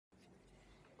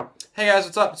Hey guys,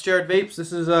 what's up? It's Jared Vapes.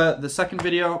 This is the second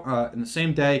video in the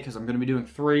same day because I'm going to be doing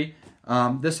three.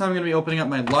 This time I'm going to be opening up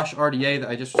my Lush RDA that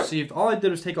I just received. All I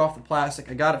did was take off the plastic.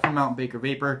 I got it from Mountain Baker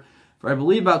Vapor for I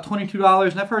believe about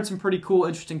 $22, and I've heard some pretty cool,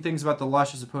 interesting things about the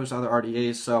Lush as opposed to other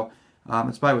RDAs. So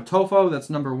it's by Wotofo. That's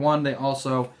 #1. They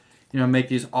also, make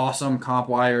these awesome comp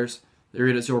wires. They're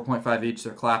rated at 0.5 each.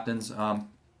 They're Claptons. I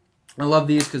love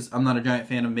these because I'm not a giant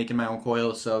fan of making my own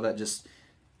coils, so that just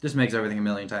makes everything a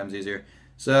million times easier.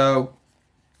 So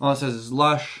all it says is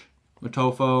Lush,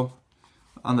 Wotofo.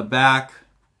 On the back,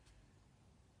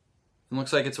 it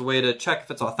looks like it's a way to check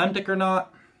if it's authentic or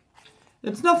not.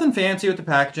 It's nothing fancy with the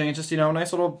packaging. It's just, a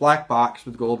nice little black box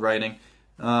with gold writing.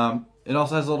 It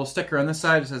also has a little sticker on this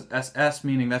side. It says SS,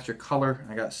 meaning that's your color.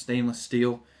 I got stainless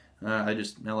steel. I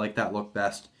like that look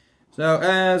best. So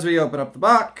as we open up the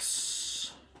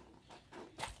box,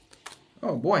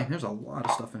 oh boy, there's a lot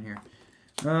of stuff in here.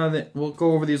 We'll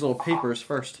go over these little papers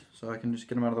first, so I can just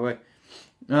get them out of the way.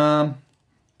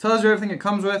 Tells you everything it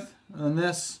comes with on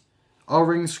this.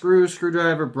 O-ring screws,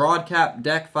 screwdriver, broad cap,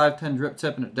 deck, 510 drip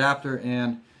tip, and adapter,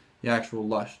 and the actual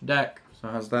Lush deck. So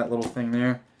it has that little thing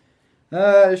there.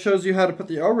 It shows you how to put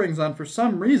the O-rings on. For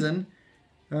some reason,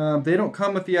 they don't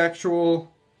come with the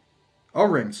actual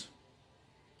O-rings,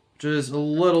 which is a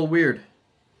little weird.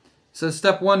 It says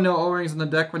step 1, no O-rings on the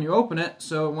deck when you open it,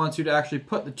 so it wants you to actually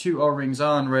put the 2 O-rings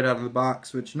on right out of the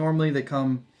box, which normally that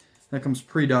comes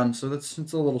pre-done, so it's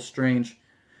a little strange.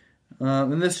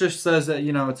 And this just says that,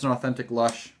 it's an authentic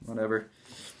Lush, whatever.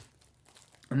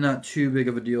 Not too big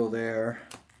of a deal there.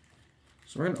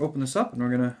 So we're going to open this up and we're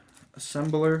going to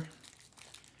assemble her.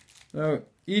 So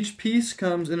each piece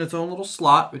comes in its own little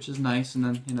slot, which is nice, and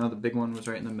then, the big one was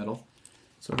right in the middle.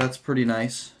 So that's pretty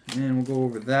nice. And we'll go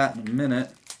over that in a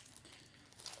minute.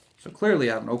 So clearly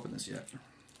I haven't opened this yet,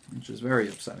 which is very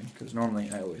upsetting because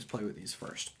normally I always play with these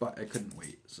first, but I couldn't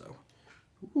wait. So,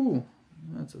 ooh,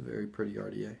 that's a very pretty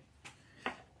RDA.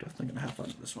 Definitely going to have fun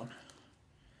with this one.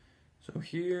 So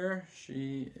here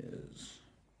she is.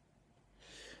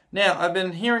 Now, I've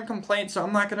been hearing complaints, so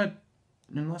I'm not going to,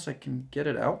 unless I can get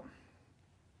it out.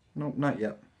 Nope, not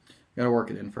yet. Got to work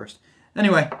it in first.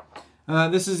 Anyway,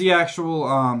 this is the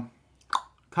actual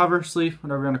cover, sleeve,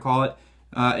 whatever you want to call it.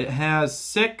 It has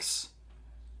 6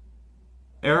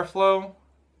 airflow.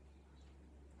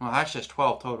 Well, actually it's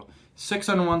 12 total. 6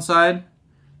 on one side,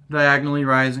 diagonally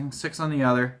rising, 6 on the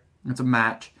other. It's a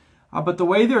match. But the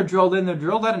way they're drilled in, they're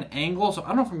drilled at an angle, so I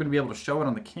don't know if I'm going to be able to show it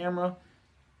on the camera,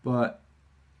 but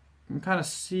you can kind of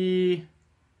see,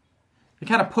 they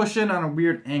kind of push in on a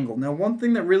weird angle. Now, one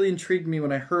thing that really intrigued me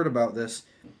when I heard about this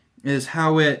is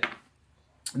how the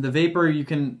vapor, you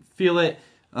can feel it,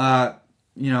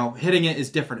 hitting it is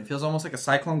different. It feels almost like a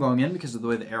cyclone going in because of the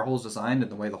way the air hole is designed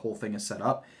and the way the whole thing is set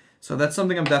up. So that's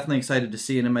something I'm definitely excited to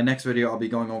see, and in my next video I'll be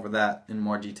going over that in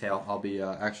more detail. I'll be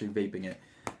actually vaping it.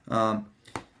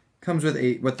 Comes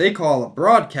with what they call a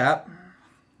broad cap,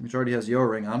 which already has the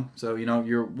O-ring on, so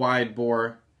your wide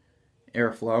bore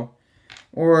airflow,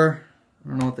 or I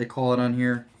don't know what they call it on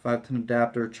here, 510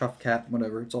 adapter, chuff cap,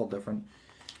 whatever, it's all different.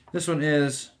 This one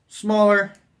is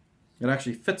smaller. It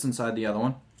actually fits inside the other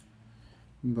one,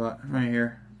 but right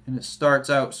here, and it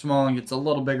starts out small and gets a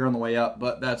little bigger on the way up,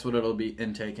 but that's what it'll be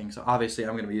intaking. So obviously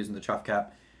I'm going to be using the chuff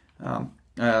cap. I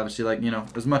obviously like,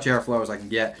 as much airflow as I can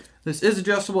get. This is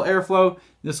adjustable airflow.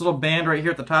 This little band right here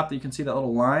at the top that you can see, that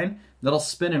little line, that'll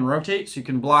spin and rotate, so you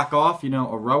can block off, a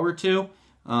row or two,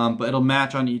 but it'll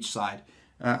match on each side.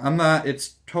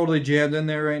 It's totally jammed in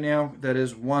there right now. That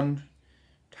is one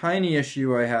tiny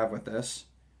issue I have with this,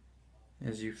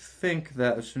 is you think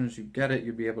that as soon as you get it,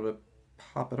 you'd be able to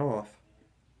pop it off.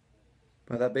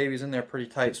 But that baby's in there pretty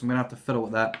tight, so I'm going to have to fiddle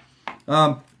with that.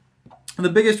 The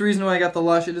biggest reason why I got the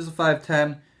Lush, it is a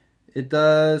 510. It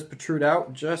does protrude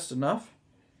out just enough,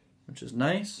 which is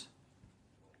nice.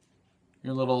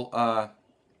 Your little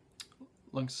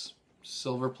looks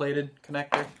silver-plated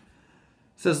connector. It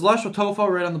says Lush Wotofo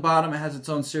right on the bottom. It has its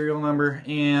own serial number,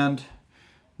 and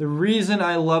the reason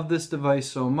I love this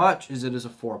device so much is it is a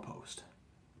 4-post,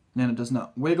 and it does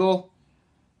not wiggle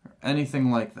or anything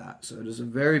like that. So it is a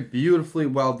very beautifully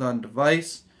well done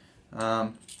device.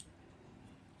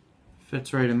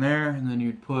 Fits right in there, and then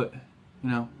you'd put,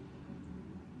 your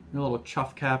little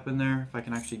chuff cap in there, if I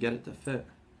can actually get it to fit.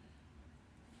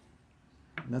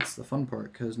 And that's the fun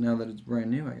part, because now that it's brand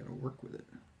new, I gotta work with it.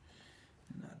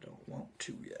 And I don't want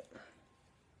to yet.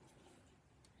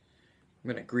 I'm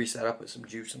gonna grease that up with some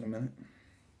juice in a minute.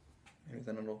 Maybe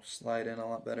then it'll slide in a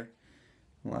lot better.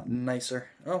 A lot nicer.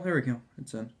 Oh, there we go.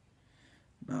 It's in.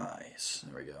 Nice.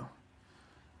 There we go.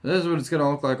 This is what it's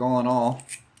gonna look like all in all.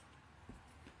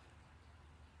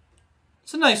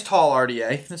 It's a nice tall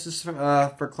RDA. This is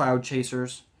for cloud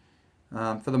chasers,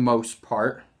 for the most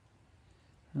part.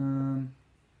 But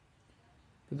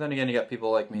then again, you got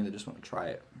people like me that just want to try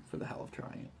it for the hell of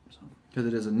trying it. Because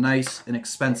it is a nice,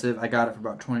 inexpensive. I got it for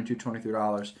about $22,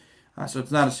 $23. So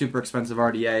it's not a super expensive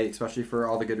RDA, especially for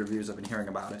all the good reviews I've been hearing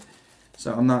about it.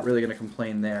 So I'm not really going to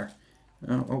complain there.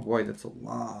 Oh boy, that's a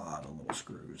lot of little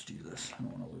screws. Jesus, I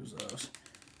don't want to lose those.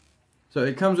 So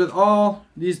it comes with all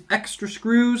these extra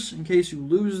screws in case you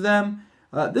lose them.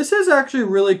 This is actually a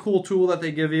really cool tool that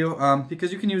they give you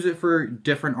because you can use it for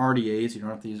different RDAs. You don't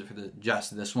have to use it for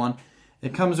just this one.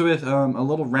 It comes with a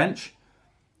little wrench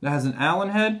that has an Allen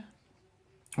head,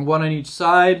 one on each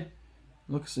side.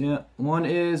 Looks, yeah, one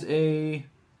is a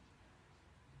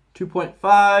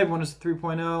 2.5, one is a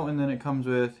 3.0, and then it comes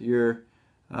with your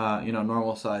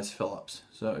normal size Phillips.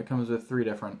 So it comes with 3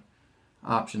 different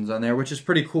options on there, which is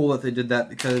pretty cool that they did that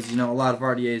because a lot of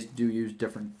RDAs do use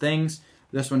different things.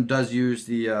 This one does use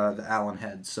the Allen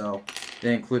head, so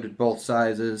they included both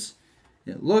sizes.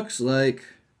 It looks like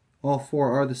all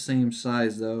 4 are the same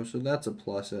size though, so that's a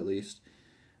plus at least.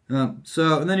 And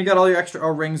then you got all your extra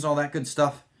O-rings and all that good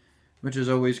stuff, which is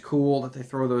always cool that they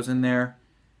throw those in there.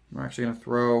 We're actually going to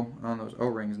throw on those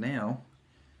O-rings now,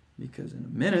 because in a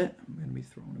minute, I'm going to be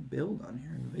throwing a build on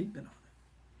here and vaping on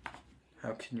it.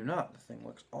 How can you not? The thing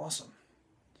looks awesome.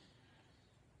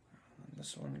 And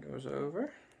this one goes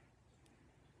over.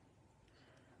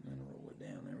 And then roll it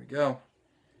down. There we go.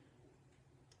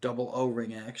 Double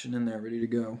O-ring action in there, ready to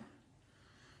go.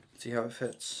 Let's see how it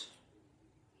fits.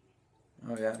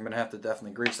 Oh yeah, I'm going to have to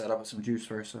definitely grease that up with some juice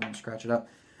first so I don't scratch it up.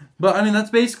 But, I mean, that's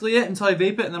basically it until I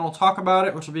vape it, and then we'll talk about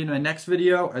it, which will be in my next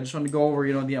video. I just wanted to go over,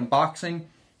 the unboxing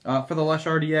for the Lush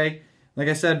RDA. Like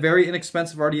I said, very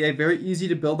inexpensive RDA, very easy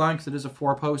to build on because it is a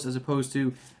 4-post as opposed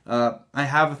to, I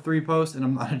have a 3-post, and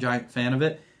I'm not a giant fan of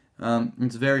it.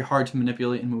 It's very hard to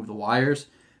manipulate and move the wires.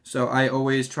 So I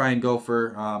always try and go for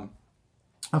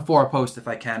a 4-post if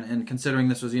I can. And considering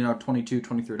this was, $22,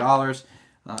 $23,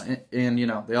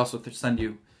 and they also send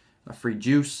you a free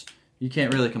juice. You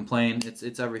can't really complain.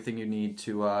 It's everything you need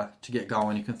to get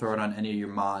going. You can throw it on any of your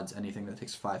mods, anything that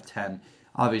takes 510.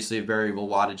 Obviously, a variable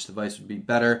wattage device would be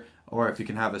better, or if you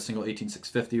can have a single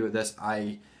 18650 with this.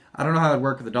 I don't know how it would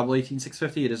work with a double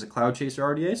 18650. It is a cloud chaser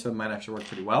RDA, so it might actually work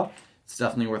pretty well. It's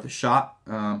definitely worth a shot.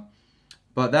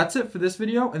 But that's it for this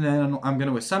video, and then I'm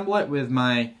going to assemble it with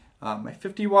my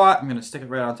 50 watt. I'm going to stick it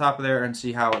right on top of there and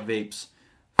see how it vapes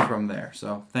from there.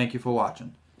 So thank you for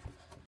watching.